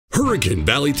Hurricane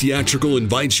Theatrical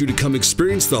invites you to come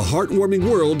experience the heartwarming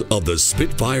world of the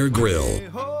Spitfire Grill.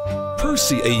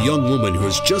 Percy, a young woman who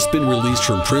has just been released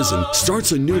from prison,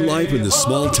 starts a new life in the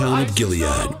small town of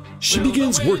Gilead. She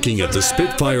begins working at the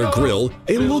Spitfire Grill,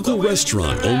 a local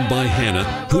restaurant owned by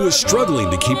Hannah, who is struggling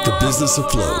to keep the business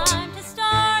afloat.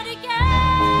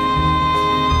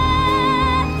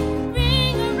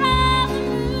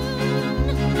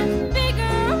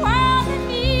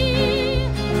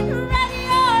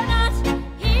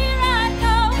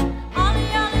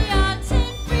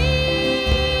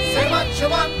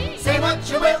 Say what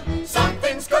you will,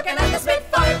 something's cooking at the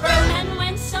Spitfire Grill. And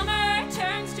when summer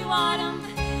turns to autumn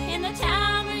in the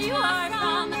town where you are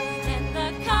from, then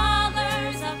the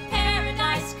colors of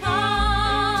paradise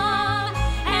come,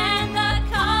 and the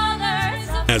colors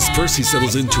of As Percy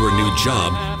settles into her new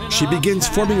job, she begins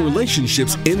forming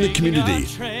relationships in the community,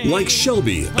 like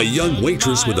Shelby, a young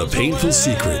waitress with a painful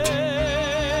secret.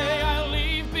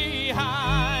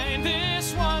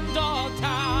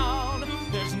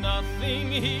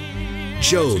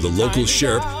 Joe, the local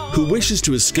sheriff who wishes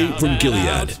to escape from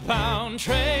Gilead,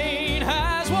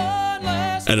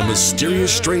 and a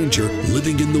mysterious stranger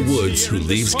living in the woods who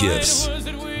leaves gifts.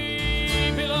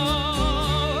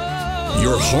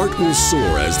 Your heart will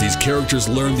soar as these characters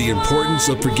learn the importance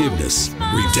of forgiveness,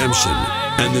 redemption,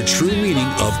 and the true meaning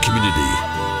of community.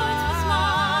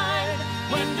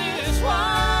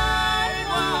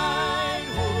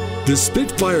 The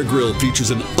Spitfire Grill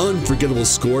features an unforgettable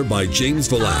score by James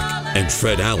Valack and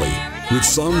Fred Alley, with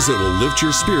songs that will lift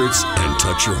your spirits and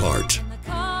touch your heart.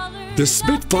 The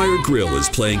Spitfire Grill is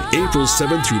playing April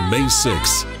 7th through May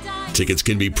 6th. Tickets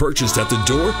can be purchased at the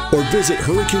door or visit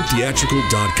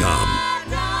hurricanetheatrical.com.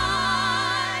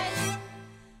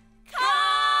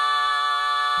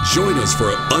 Join us for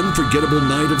an unforgettable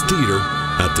night of theater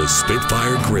at the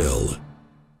Spitfire Grill.